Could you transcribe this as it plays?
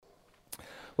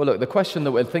Well, look, the question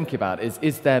that we're thinking about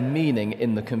is there meaning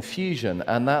in the confusion?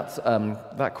 And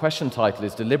that question title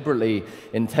is deliberately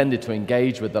intended to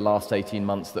engage with the last 18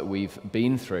 months that we've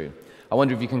been through. I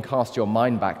wonder if you can cast your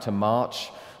mind back to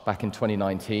March, back in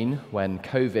 2019, when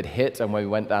COVID hit and when we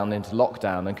went down into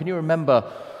lockdown. And can you remember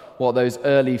what those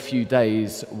early few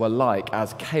days were like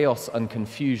as chaos and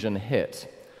confusion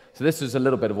hit? So this is a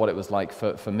little bit of what it was like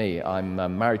for me.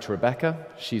 I'm married to Rebecca.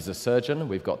 She's a surgeon.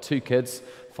 We've got 2 kids,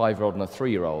 5-year-old and a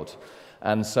 3-year-old.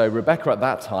 And so Rebecca at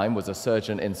that time was a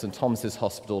surgeon in St Thomas's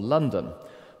Hospital, London.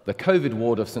 The COVID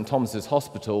ward of St Thomas's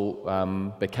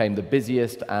Hospital became the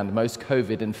busiest and most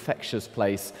COVID infectious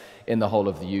place in the whole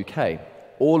of the UK.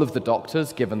 All of the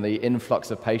doctors, given the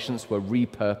influx of patients, were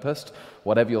repurposed,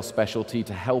 whatever your specialty,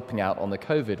 to helping out on the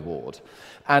COVID ward.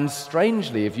 And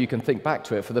strangely, if you can think back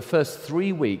to it, for the first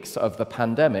 3 weeks of the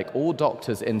pandemic, all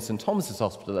doctors in St Thomas's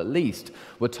Hospital, at least,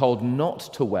 were told not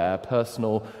to wear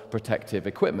personal protective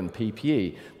equipment,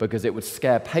 PPE, because it would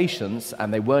scare patients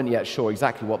and they weren't yet sure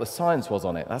exactly what the science was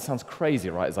on it. That sounds crazy,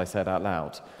 right, as I said out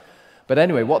loud. But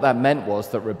anyway, what that meant was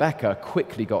that Rebecca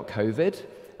quickly got COVID,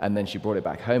 and then she brought it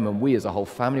back home, and we as a whole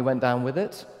family went down with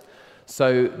it.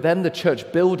 So then the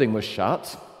church building was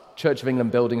shut. Church of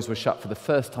England buildings were shut for the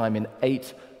first time in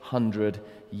 800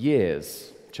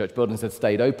 years. Church buildings had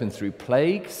stayed open through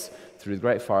plagues, through the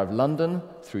Great Fire of London,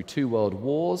 through 2 world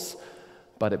wars,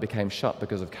 but it became shut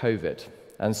because of COVID.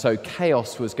 And so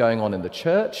chaos was going on in the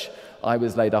church. I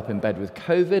was laid up in bed with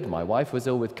COVID. My wife was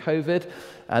ill with COVID.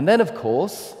 And then, of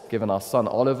course, given our son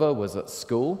Oliver was at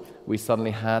school, we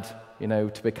suddenly had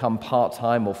to become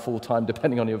part-time or full-time,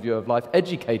 depending on your view of life,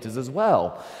 educators as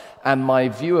well. And my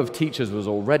view of teachers was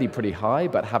already pretty high,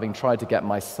 but having tried to get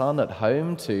my son at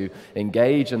home to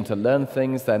engage and to learn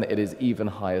things, then it is even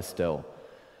higher still.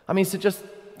 I mean,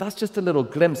 that's just a little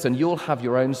glimpse, and you'll have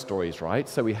your own stories, right?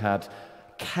 So we had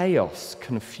chaos,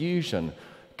 confusion,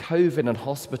 COVID and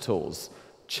hospitals,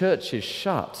 churches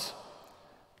shut,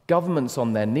 governments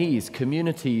on their knees,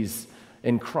 communities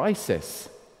in crisis.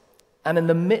 And in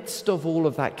the midst of all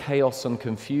of that chaos and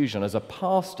confusion, as a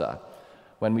pastor,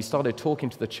 when we started talking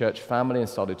to the church family and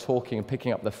started talking and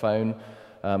picking up the phone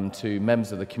to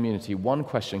members of the community, one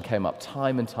question came up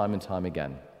time and time and time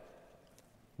again.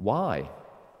 Why?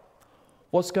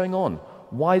 What's going on?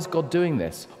 Why is God doing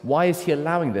this? Why is he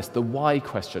allowing this? The why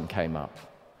question came up.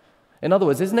 In other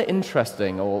words, isn't it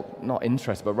interesting, or not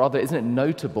interesting, but rather isn't it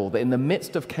notable that in the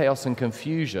midst of chaos and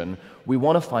confusion, we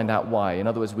want to find out why? In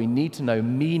other words, we need to know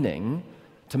meaning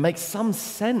to make some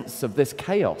sense of this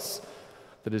chaos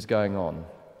that is going on.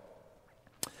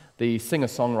 The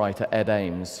singer-songwriter Ed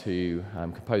Ames, who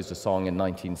composed a song in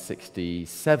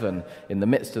 1967 in the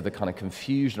midst of the kind of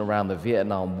confusion around the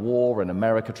Vietnam War and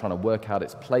America trying to work out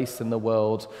its place in the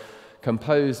world,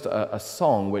 composed a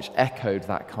song which echoed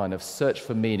that kind of search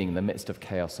for meaning in the midst of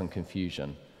chaos and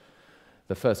confusion.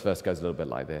 The first verse goes a little bit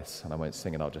like this, and I won't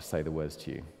sing it, I'll just say the words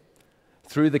to you.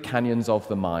 Through the canyons of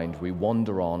the mind, we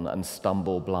wander on and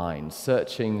stumble blind,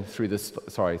 searching through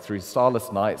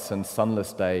starless nights and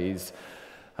sunless days.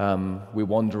 We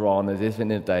wander on as if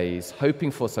in a daze, hoping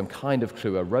for some kind of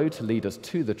clue, a road to lead us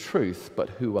to the truth, but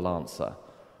who will answer?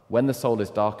 When the soul is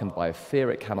darkened by a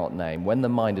fear it cannot name, when the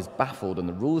mind is baffled and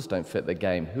the rules don't fit the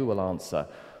game, who will answer?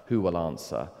 Who will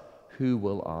answer? Who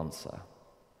will answer?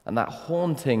 And that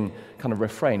haunting kind of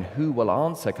refrain, who will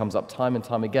answer, comes up time and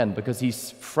time again because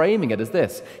he's framing it as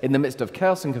this. In the midst of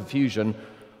chaos and confusion,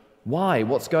 why?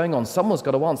 What's going on? Someone's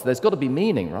got to answer. There's got to be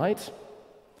meaning, right?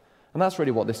 And that's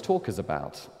really what this talk is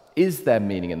about. Is there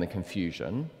meaning in the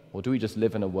confusion, or do we just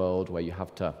live in a world where you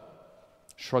have to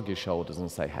shrug your shoulders and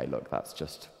say, hey, look, that's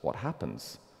just what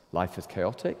happens. Life is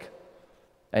chaotic.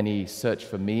 Any search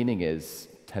for meaning is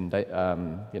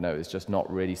just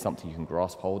not really something you can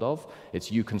grasp hold of.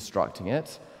 It's you constructing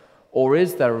it. Or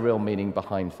is there a real meaning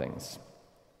behind things?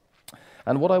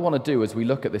 And what I want to do as we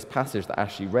look at this passage that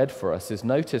Ashley read for us is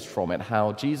notice from it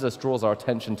how Jesus draws our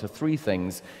attention to 3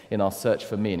 things in our search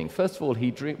for meaning. First of all,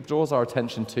 he draws our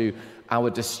attention to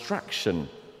our distraction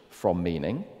from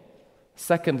meaning.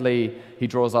 Secondly, he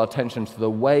draws our attention to the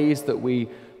ways that we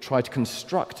try to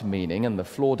construct meaning and the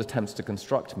flawed attempts to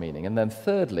construct meaning. And then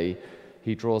thirdly,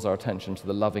 he draws our attention to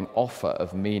the loving offer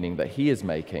of meaning that he is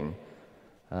making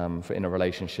in a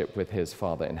relationship with his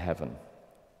Father in heaven.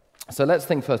 So let's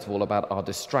think first of all about our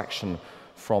distraction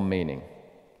from meaning.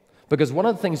 Because one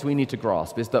of the things we need to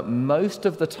grasp is that most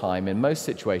of the time, in most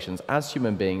situations, as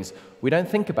human beings, we don't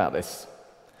think about this.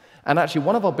 And actually,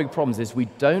 one of our big problems is we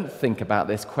don't think about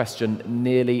this question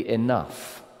nearly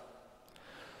enough.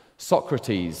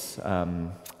 Socrates,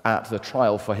 at the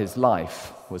trial for his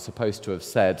life, was supposed to have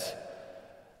said,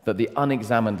 that the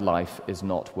unexamined life is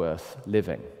not worth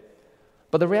living.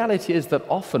 But the reality is that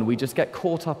often we just get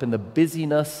caught up in the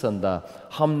busyness and the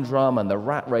humdrum and the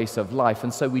rat race of life,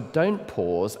 and so we don't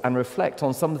pause and reflect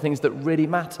on some of the things that really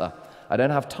matter. I don't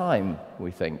have time,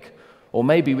 we think. Or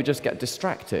maybe we just get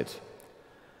distracted.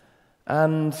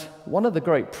 And one of the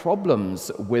great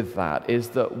problems with that is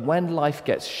that when life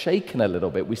gets shaken a little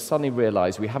bit, we suddenly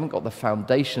realize we haven't got the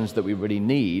foundations that we really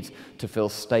need to feel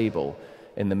stable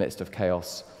in the midst of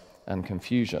chaos and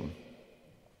confusion.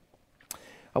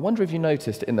 I wonder if you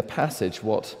noticed in the passage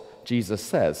what Jesus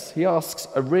says. He asks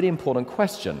a really important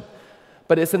question,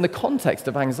 but it's in the context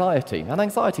of anxiety. And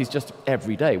anxiety is just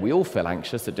every day. We all feel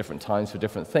anxious at different times for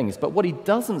different things. But what he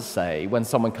doesn't say when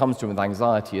someone comes to him with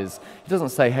anxiety is, he doesn't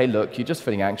say, hey, look, you're just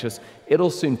feeling anxious.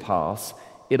 It'll soon pass.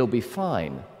 It'll be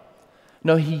fine.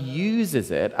 No, he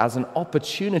uses it as an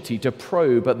opportunity to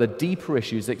probe at the deeper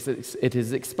issues it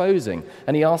is exposing.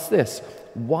 And he asks this,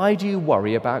 why do you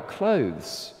worry about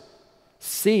clothes?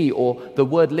 See, or the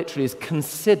word literally is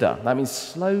consider. That means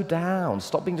slow down,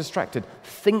 stop being distracted,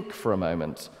 think for a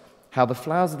moment how the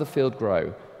flowers of the field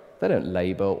grow. They don't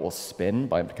labor or spin,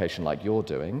 by implication, like you're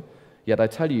doing. Yet I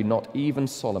tell you, not even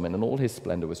Solomon in all his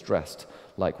splendor was dressed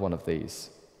like one of these.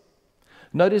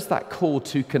 Notice that call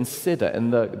to consider.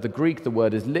 In the Greek, the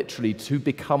word is literally to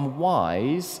become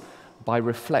wise by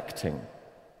reflecting.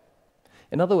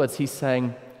 In other words, he's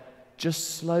saying,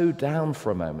 just slow down for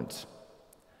a moment.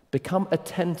 Become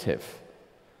attentive,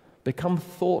 become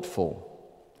thoughtful,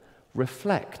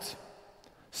 reflect.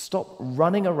 Stop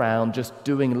running around just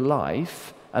doing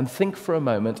life and think for a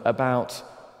moment about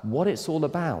what it's all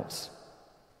about.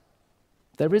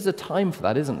 There is a time for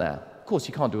that, isn't there? Of course,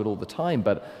 you can't do it all the time,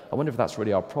 but I wonder if that's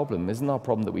really our problem. Isn't our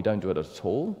problem that we don't do it at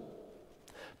all?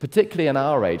 Particularly in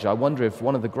our age, I wonder if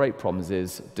one of the great problems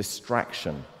is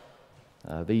distraction.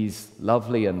 These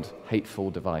lovely and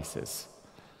hateful devices.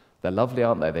 They're lovely,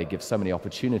 aren't they? They give so many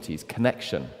opportunities,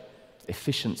 connection,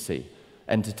 efficiency,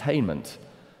 entertainment.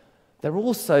 They're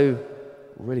also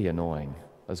really annoying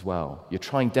as well. You're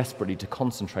trying desperately to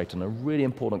concentrate on a really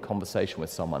important conversation with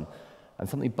someone, and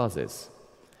something buzzes.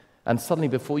 And suddenly,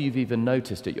 before you've even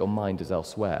noticed it, your mind is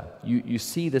elsewhere. You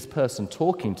see this person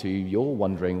talking to you, you're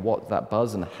wondering what that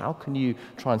buzz, and how can you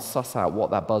try and suss out what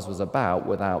that buzz was about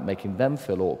without making them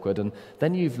feel awkward, and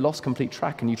then you've lost complete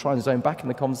track, and you try and zone back in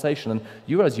the conversation, and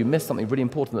you realize you missed something really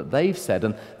important that they've said,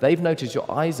 and they've noticed your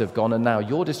eyes have gone, and now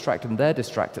you're distracted and they're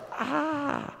distracted.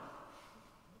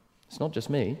 It's not just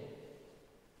me.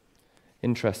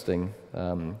 Interesting,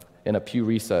 in a Pew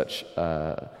Research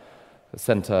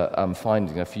Center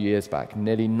finding a few years back,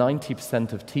 nearly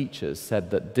 90% of teachers said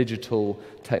that digital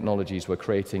technologies were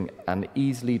creating an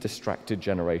easily distracted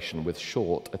generation with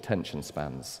short attention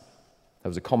spans. There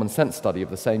was a Common Sense study of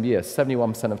the same year.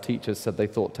 71% of teachers said they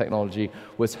thought technology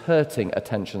was hurting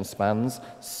attention spans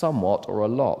somewhat or a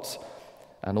lot.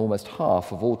 And almost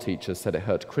half of all teachers said it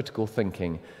hurt critical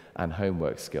thinking and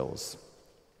homework skills.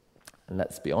 And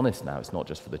let's be honest now, it's not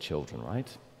just for the children,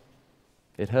 right?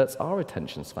 It hurts our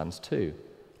attention spans too.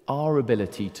 Our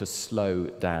ability to slow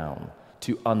down,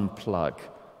 to unplug,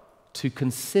 to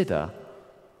consider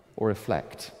or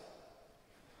reflect.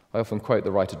 I often quote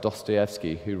the writer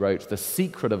Dostoevsky, who wrote, "The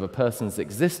secret of a person's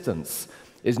existence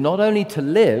is not only to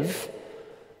live,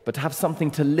 but to have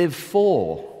something to live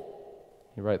for."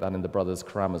 He wrote that in the Brothers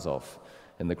Karamazov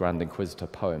in the Grand Inquisitor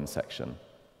poem section.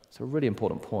 It's a really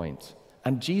important point.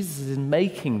 And Jesus is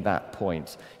making that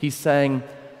point. He's saying,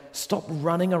 stop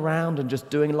running around and just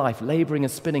doing life, laboring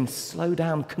and spinning. Slow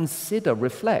down, consider,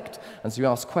 reflect. And so you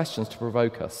ask questions to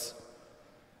provoke us.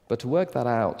 But to work that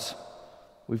out,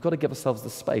 we've got to give ourselves the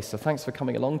space. So thanks for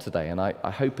coming along today. And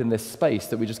I hope in this space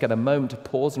that we just get a moment to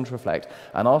pause and to reflect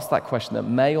and ask that question that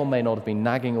may or may not have been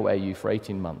nagging away at you for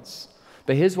 18 months.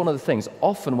 But here's one of the things.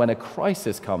 Often when a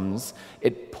crisis comes,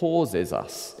 it pauses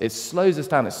us. It slows us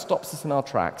down. It stops us in our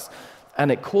tracks. And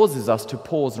it causes us to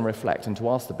pause and reflect and to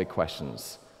ask the big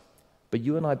questions. But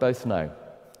you and I both know,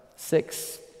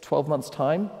 6, 12 months'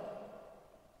 time,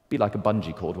 be like a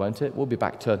bungee cord, won't it? We'll be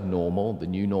back to normal. The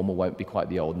new normal won't be quite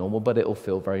the old normal, but it'll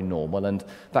feel very normal. And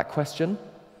that question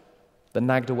that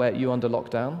nagged away at you under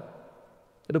lockdown,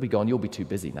 it'll be gone. You'll be too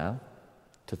busy now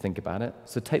to think about it.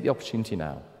 So take the opportunity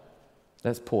now.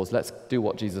 Let's pause. Let's do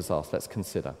what Jesus asked. Let's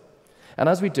consider. And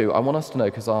as we do, I want us to know,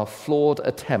 because our flawed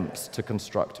attempts to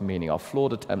construct meaning,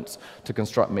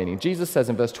 Jesus says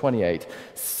in verse 28,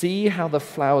 "See how the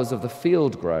flowers of the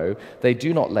field grow, they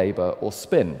do not labor or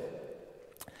spin."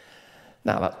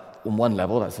 Now, on one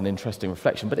level, that's an interesting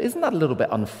reflection, but isn't that a little bit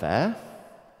unfair?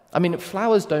 I mean,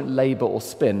 flowers don't labor or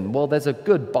spin. Well, there's a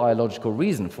good biological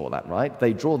reason for that, right?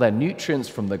 They draw their nutrients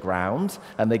from the ground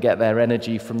and they get their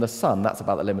energy from the sun. That's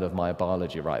about the limit of my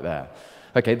biology right there.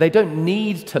 Okay, they don't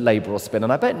need to labor or spin.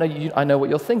 And I bet I know what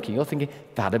you're thinking. You're thinking,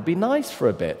 that'd be nice for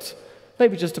a bit.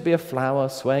 Maybe just to be a flower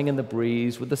swaying in the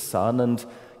breeze with the sun and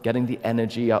getting the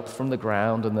energy up from the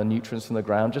ground and the nutrients from the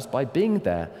ground just by being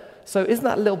there. So isn't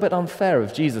that a little bit unfair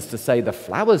of Jesus to say the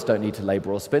flowers don't need to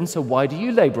labor or spin, so why do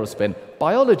you labor or spin?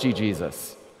 Biology,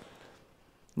 Jesus.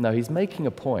 No, he's making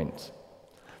a point.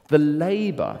 The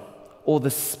labor or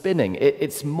the spinning,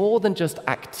 it's more than just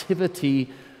activity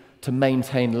to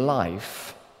maintain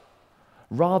life.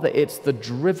 Rather, it's the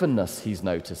drivenness he's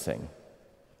noticing.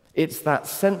 It's that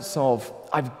sense of,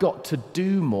 I've got to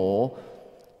do more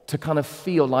to kind of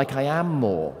feel like I am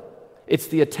more. It's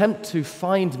the attempt to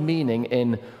find meaning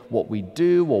in what we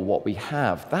do or what we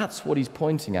have. That's what he's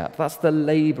pointing at. That's the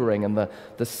laboring and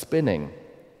the spinning.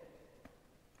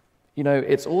 You know,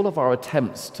 it's all of our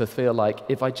attempts to feel like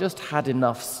if I just had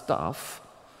enough stuff,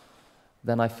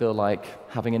 then I feel like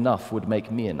having enough would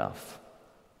make me enough.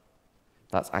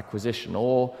 That's acquisition.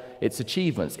 Or it's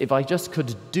achievements. If I just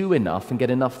could do enough and get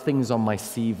enough things on my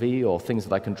CV or things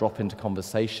that I can drop into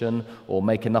conversation or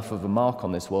make enough of a mark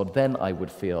on this world, then I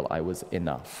would feel I was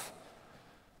enough.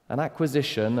 And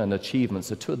acquisition and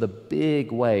achievements are two of the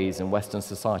big ways in Western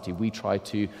society we try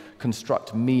to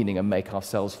construct meaning and make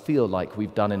ourselves feel like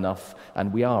we've done enough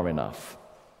and we are enough.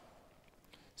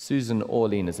 Susan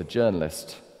Orlean is a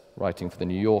journalist writing for The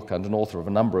New Yorker and an author of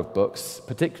a number of books,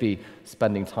 particularly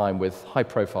spending time with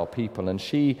high-profile people, and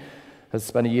she has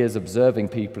spent years observing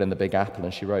people in the Big Apple,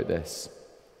 and she wrote this.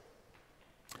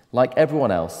 Like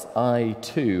everyone else, I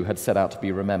too had set out to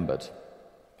be remembered.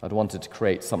 I'd wanted to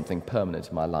create something permanent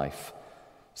in my life,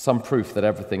 some proof that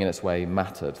everything in its way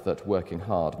mattered, that working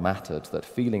hard mattered, that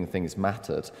feeling things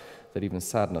mattered, that even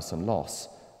sadness and loss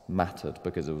mattered,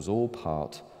 because it was all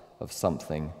part of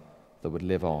something that would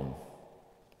live on.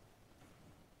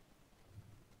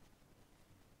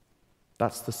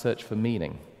 That's the search for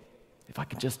meaning. If I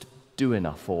can just do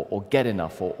enough or get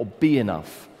enough or be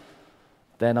enough,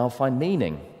 then I'll find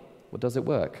meaning. Well, does it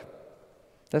work?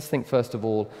 Let's think first of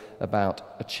all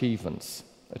about achievements.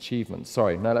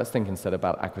 Let's think instead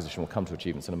about acquisition. We'll come to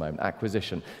achievements in a moment.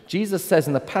 Acquisition. Jesus says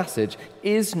in the passage,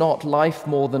 is not life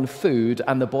more than food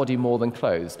and the body more than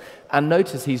clothes? And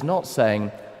notice he's not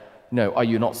saying, no, are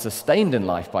you not sustained in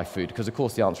life by food? Because, of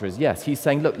course, the answer is yes. He's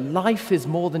saying, look, life is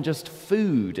more than just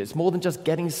food. It's more than just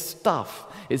getting stuff.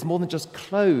 It's more than just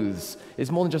clothes.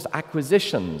 It's more than just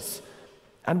acquisitions.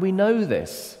 And we know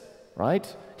this,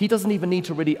 right? He doesn't even need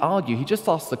to really argue. He just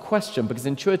asks the question because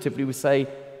intuitively we say,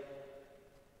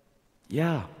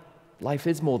 yeah, life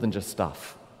is more than just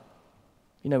stuff.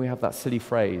 You know, we have that silly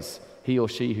phrase, he or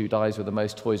she who dies with the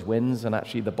most toys wins, and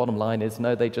actually the bottom line is,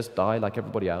 no, they just die like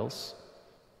everybody else.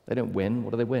 They don't win.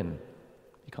 What do they win?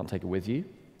 You can't take it with you.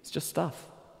 It's just stuff.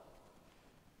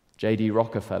 J.D.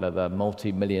 Rockefeller, the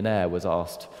multi-millionaire, was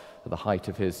asked at the height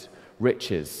of his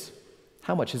riches,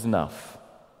 how much is enough?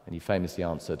 And he famously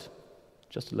answered,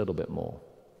 just a little bit more.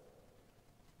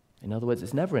 In other words,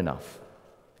 it's never enough.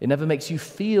 It never makes you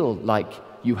feel like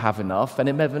you have enough, and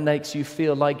it never makes you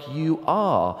feel like you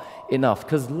are enough.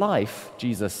 Because life,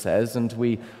 Jesus says, and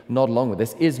we nod along with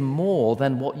this, is more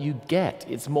than what you get.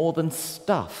 It's more than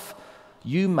stuff.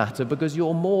 You matter because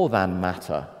you're more than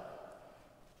matter.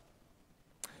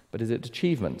 But is it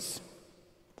achievements?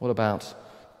 What about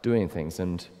doing things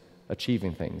and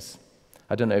achieving things?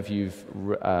 I don't know if you've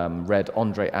read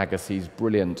Andre Agassi's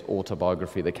brilliant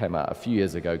autobiography that came out a few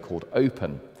years ago called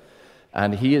Open.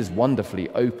 And he is wonderfully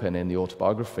open in the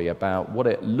autobiography about what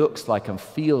it looks like and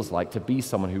feels like to be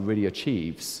someone who really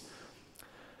achieves.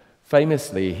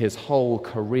 Famously, his whole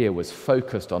career was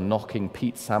focused on knocking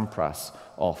Pete Sampras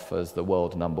off as the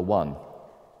world number one.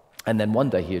 And then one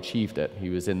day he achieved it. He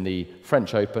was in the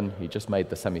French Open, he just made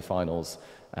the semi-finals,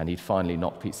 and he'd finally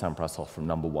knocked Pete Sampras off from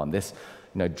number one. This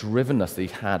drivenness that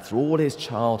he'd had through all his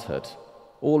childhood,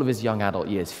 all of his young adult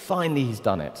years, finally he's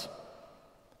done it.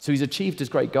 So he's achieved his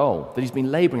great goal that he's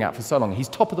been laboring at for so long. He's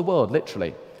top of the world,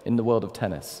 literally, in the world of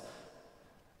tennis.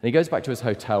 And he goes back to his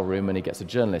hotel room and he gets a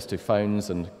journalist who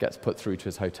phones and gets put through to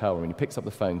his hotel room. And he picks up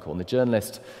the phone call and the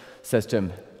journalist says to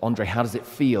him, Andre, how does it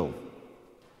feel?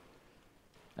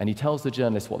 And he tells the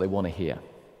journalist what they want to hear.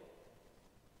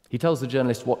 He tells the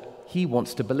journalist what he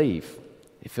wants to believe.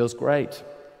 It feels great.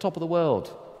 Top of the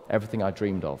world. Everything I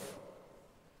dreamed of.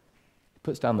 He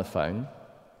puts down the phone,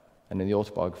 and in the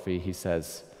autobiography he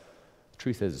says, the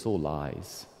truth is, it's all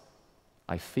lies.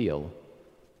 I feel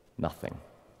nothing.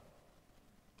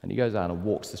 And he goes out and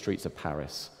walks the streets of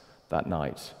Paris that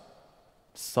night,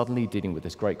 suddenly dealing with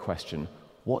this great question,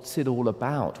 what's it all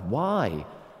about? Why?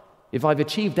 If I've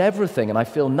achieved everything and I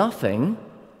feel nothing,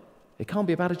 it can't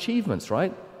be about achievements,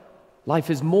 right?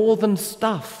 Life is more than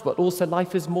stuff, but also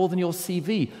life is more than your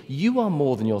CV. You are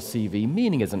more than your CV.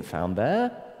 Meaning isn't found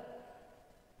there.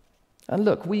 And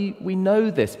look, we know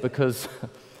this because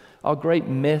our great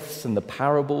myths and the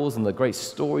parables and the great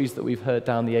stories that we've heard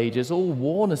down the ages all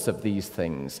warn us of these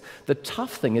things. The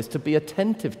tough thing is to be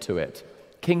attentive to it.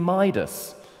 King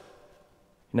Midas,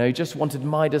 he just wanted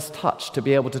Midas' touch, to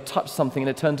be able to touch something and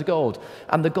it turned to gold.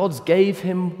 And the gods gave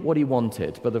him what he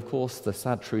wanted. But of course, the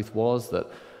sad truth was that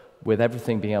with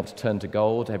everything being able to turn to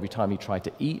gold, every time he tried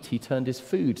to eat, he turned his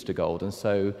food to gold, and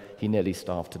so he nearly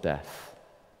starved to death.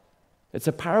 It's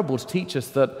a parable to teach us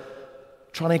that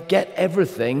trying to get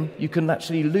everything, you can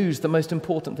actually lose the most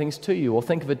important things to you. Or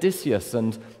think of Odysseus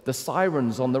and the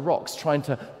sirens on the rocks trying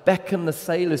to beckon the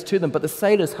sailors to them, but the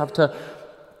sailors have to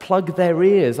plug their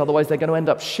ears, otherwise they're going to end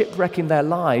up shipwrecking their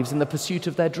lives in the pursuit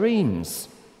of their dreams.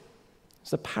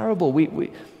 It's a parable.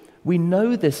 We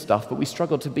know this stuff, but we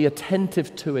struggle to be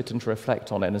attentive to it and to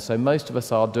reflect on it. And so most of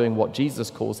us are doing what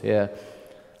Jesus calls here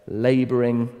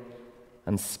laboring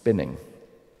and spinning.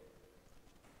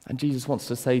 And Jesus wants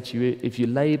to say to you, if you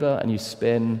labor and you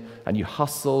spin and you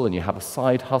hustle and you have a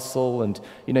side hustle and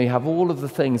you have all of the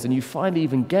things and you finally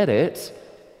even get it,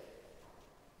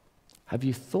 have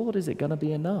you thought, is it going to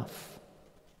be enough?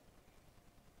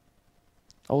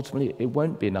 Ultimately, it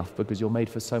won't be enough because you're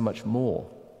made for so much more.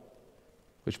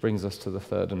 Which brings us to the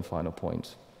third and final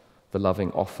point, the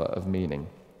loving offer of meaning.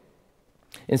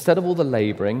 Instead of all the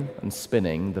laboring and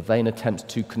spinning, the vain attempt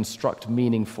to construct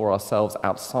meaning for ourselves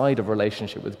outside of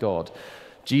relationship with God,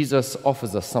 Jesus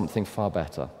offers us something far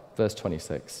better. Verse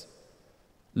 26.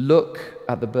 Look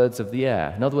at the birds of the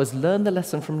air. In other words, learn the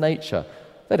lesson from nature.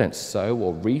 They don't sow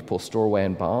or reap or store away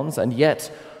in barns, and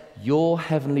yet your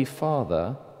heavenly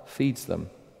Father feeds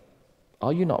them.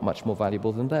 Are you not much more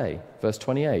valuable than they? Verse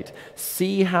 28.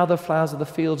 See how the flowers of the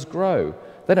fields grow.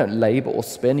 They don't labor or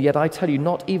spin, yet I tell you,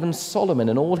 not even Solomon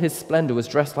in all his splendor was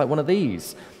dressed like one of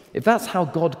these. If that's how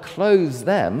God clothes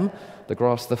them, the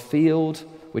grass of the field,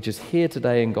 which is here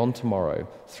today and gone tomorrow,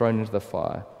 thrown into the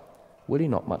fire, will he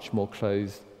not much more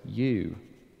clothe you?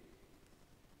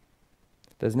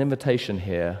 There's an invitation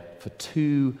here for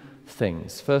two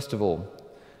things. First of all,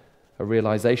 a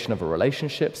realization of a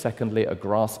relationship. Secondly, a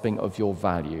grasping of your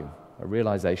value. A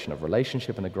realization of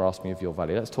relationship and a grasping of your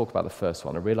value. Let's talk about the first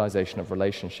one, a realization of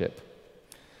relationship.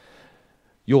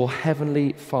 Your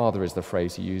heavenly Father is the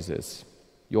phrase he uses.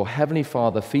 Your heavenly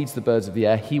Father feeds the birds of the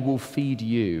air. He will feed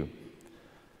you.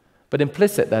 But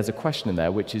implicit, there's a question in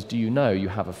there, which is, do you know you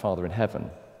have a Father in heaven?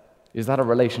 Is that a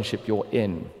relationship you're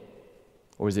in?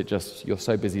 Or is it just you're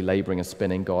so busy laboring and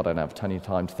spinning, God, I don't have any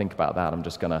time to think about that. I'm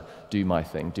just going to do my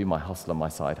thing, do my hustle and my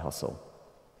side hustle.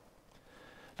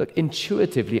 Look,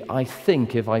 intuitively, I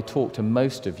think if I talked to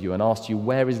most of you and asked you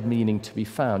where is meaning to be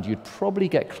found, you'd probably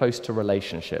get close to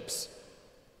relationships.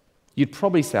 You'd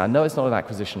probably say, I know it's not an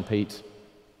acquisition, Pete.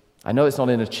 I know it's not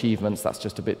in achievements, that's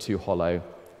just a bit too hollow.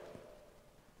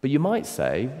 But you might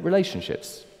say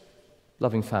relationships,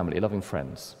 loving family, loving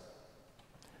friends.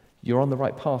 You're on the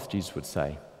right path, Jesus would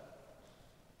say.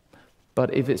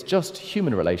 But if it's just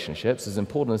human relationships, as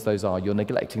important as those are, you're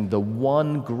neglecting the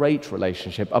one great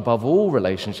relationship above all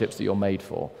relationships that you're made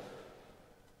for.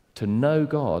 To know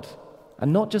God,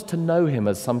 and not just to know him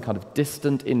as some kind of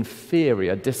distant,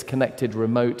 inferior, disconnected,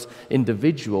 remote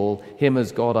individual, him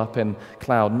as God up in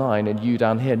cloud 9 and you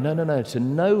down here. No. To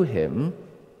know him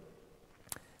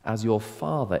as your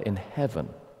Father in heaven.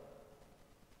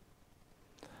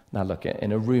 Now look,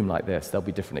 in a room like this, there'll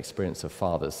be different experiences of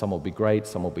fathers. Some will be great,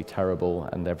 some will be terrible,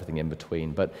 and everything in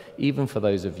between. But even for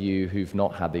those of you who've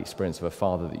not had the experience of a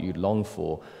father that you long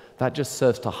for, that just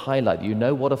serves to highlight that you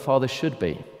know what a father should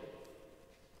be.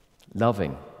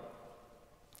 Loving,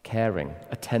 caring,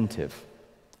 attentive,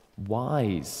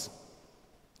 wise,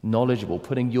 knowledgeable,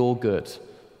 putting your good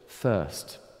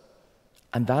first.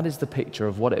 And that is the picture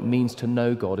of what it means to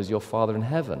know God as your Father in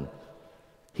heaven.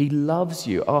 He loves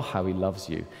you. Oh, how he loves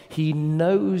you. He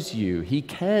knows you. He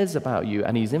cares about you,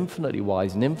 and he's infinitely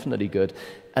wise and infinitely good,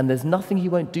 and there's nothing he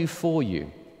won't do for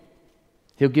you.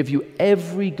 He'll give you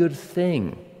every good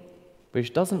thing,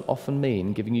 which doesn't often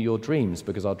mean giving you your dreams,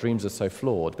 because our dreams are so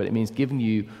flawed, but it means giving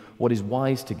you what is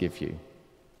wise to give you.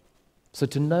 So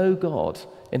to know God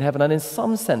in heaven, and in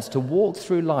some sense to walk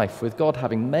through life with God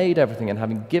having made everything and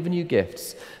having given you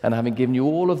gifts and having given you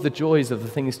all of the joys of the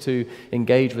things to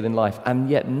engage with in life, and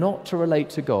yet not to relate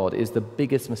to God, is the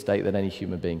biggest mistake that any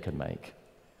human being can make,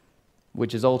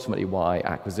 which is ultimately why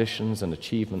acquisitions and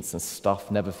achievements and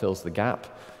stuff never fills the gap,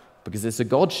 because it's a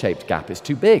God-shaped gap. It's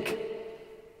too big.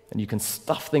 And you can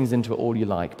stuff things into it all you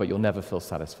like, but you'll never feel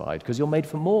satisfied because you're made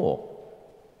for more.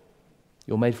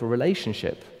 You're made for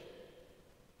relationship.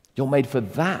 You're made for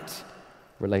that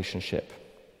relationship.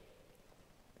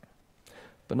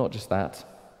 But not just that.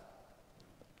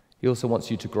 He also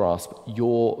wants you to grasp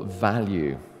your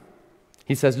value.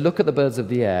 He says, look at the birds of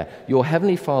the air. Your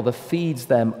heavenly Father feeds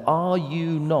them. Are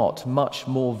you not much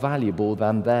more valuable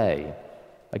than they?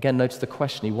 Again, notice the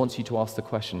question. He wants you to ask the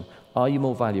question, are you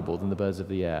more valuable than the birds of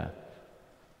the air?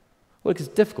 Well, it's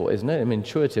difficult, isn't it? I mean,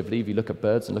 intuitively, if you look at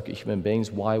birds and look at human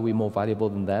beings, why are we more valuable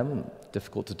than them?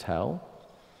 Difficult to tell.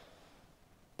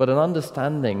 But an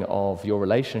understanding of your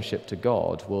relationship to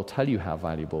God will tell you how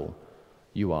valuable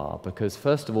you are, because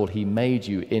first of all, he made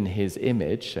you in his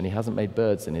image, and he hasn't made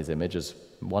birds in his image, as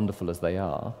wonderful as they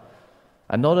are.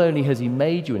 And not only has he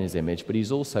made you in his image, but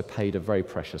he's also paid a very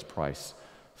precious price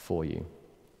for you.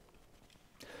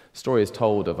 A story is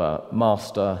told of a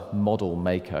master model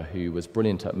maker who was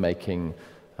brilliant at making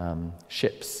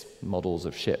ships, models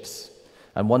of ships.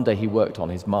 And one day he worked on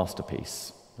his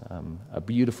masterpiece, a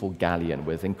beautiful galleon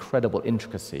with incredible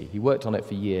intricacy. He worked on it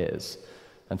for years.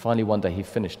 And finally, one day he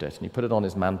finished it, and he put it on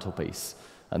his mantelpiece.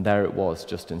 And there it was,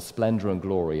 just in splendor and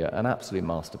glory, an absolute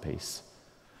masterpiece.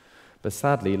 But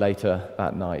sadly, later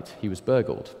that night, he was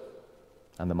burgled,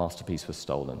 and the masterpiece was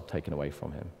stolen, taken away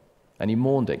from him. And he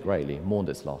mourned it greatly, mourned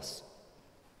its loss.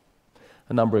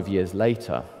 A number of years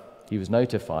later, he was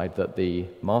notified that the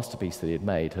masterpiece that he had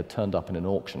made had turned up in an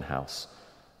auction house.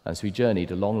 And so he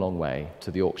journeyed a long, long way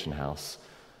to the auction house.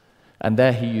 And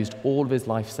there he used all of his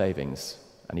life savings,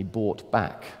 and he bought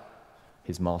back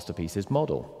his masterpiece, his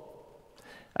model.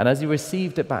 And as he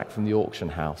received it back from the auction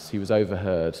house, he was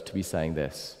overheard to be saying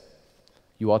this: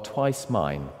 "You are twice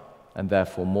mine, and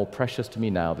therefore more precious to me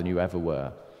now than you ever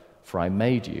were, for I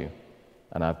made you,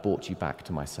 and I've brought you back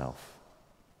to myself."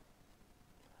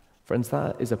 Friends,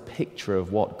 that is a picture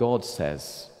of what God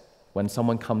says when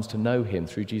someone comes to know him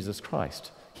through Jesus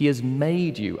Christ. He has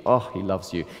made you. Oh, he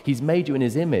loves you. He's made you in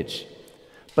his image.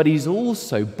 But he's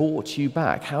also bought you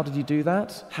back. How did he do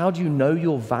that? How do you know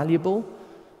you're valuable?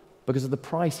 Because of the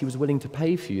price he was willing to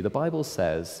pay for you. The Bible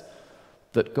says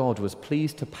that God was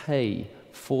pleased to pay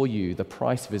for you the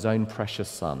price of his own precious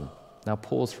Son. Now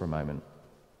pause for a moment.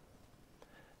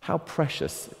 How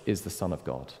precious is the Son of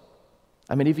God?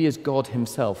 I mean, if he is God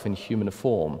himself in human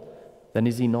form, then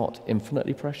is he not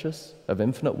infinitely precious, of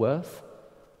infinite worth?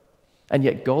 And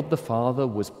yet God the Father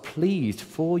was pleased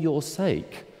for your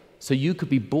sake, so you could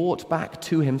be brought back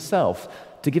to himself,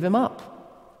 to give him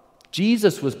up.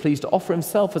 Jesus was pleased to offer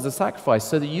himself as a sacrifice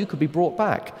so that you could be brought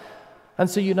back. And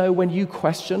so, you know, when you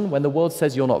question, when the world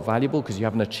says you're not valuable because you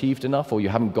haven't achieved enough or you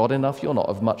haven't got enough, you're not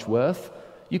of much worth,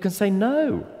 you can say,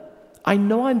 no, I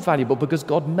know I'm valuable because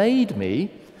God made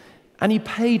me and he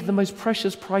paid the most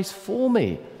precious price for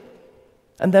me.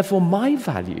 And therefore my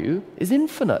value is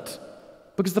infinite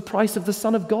because the price of the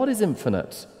Son of God is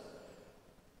infinite.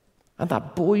 And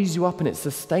that buoys you up and it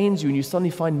sustains you, and you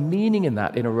suddenly find meaning in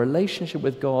that, in a relationship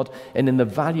with God and in the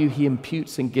value he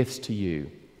imputes and gifts to you.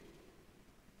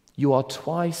 You are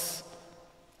twice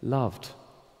loved,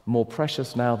 more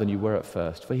precious now than you were at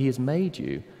first, for he has made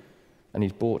you and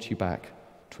he's brought you back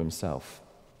to himself.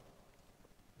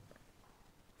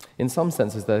 In some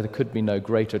senses, there could be no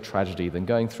greater tragedy than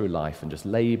going through life and just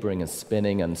laboring and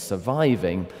spinning and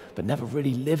surviving, but never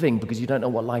really living because you don't know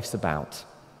what life's about.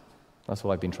 That's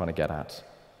what I've been trying to get at.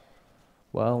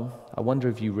 Well, I wonder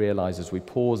if you realize as we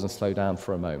pause and slow down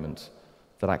for a moment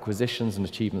that acquisitions and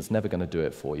achievements are never going to do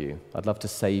it for you. I'd love to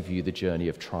save you the journey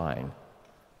of trying.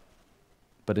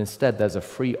 But instead, there's a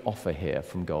free offer here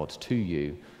from God to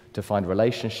you to find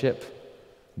relationship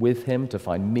with him, to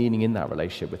find meaning in that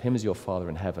relationship with him as your Father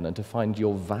in heaven, and to find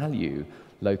your value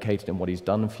located in what he's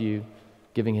done for you,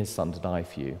 giving his Son to die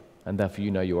for you. And therefore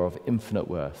you know you are of infinite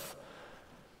worth.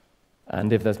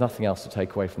 And if there's nothing else to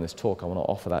take away from this talk, I want to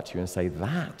offer that to you and say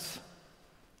that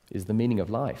is the meaning of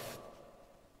life.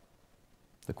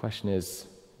 The question is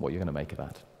what you're going to make of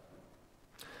that.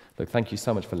 Look, thank you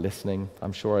so much for listening.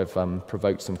 I'm sure I've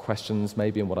provoked some questions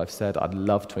maybe in what I've said. I'd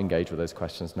love to engage with those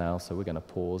questions now, so we're going to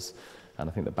pause. And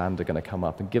I think the band are going to come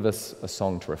up and give us a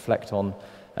song to reflect on,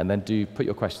 and then do put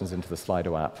your questions into the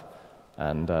Slido app,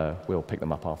 and we'll pick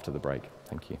them up after the break.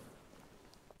 Thank you.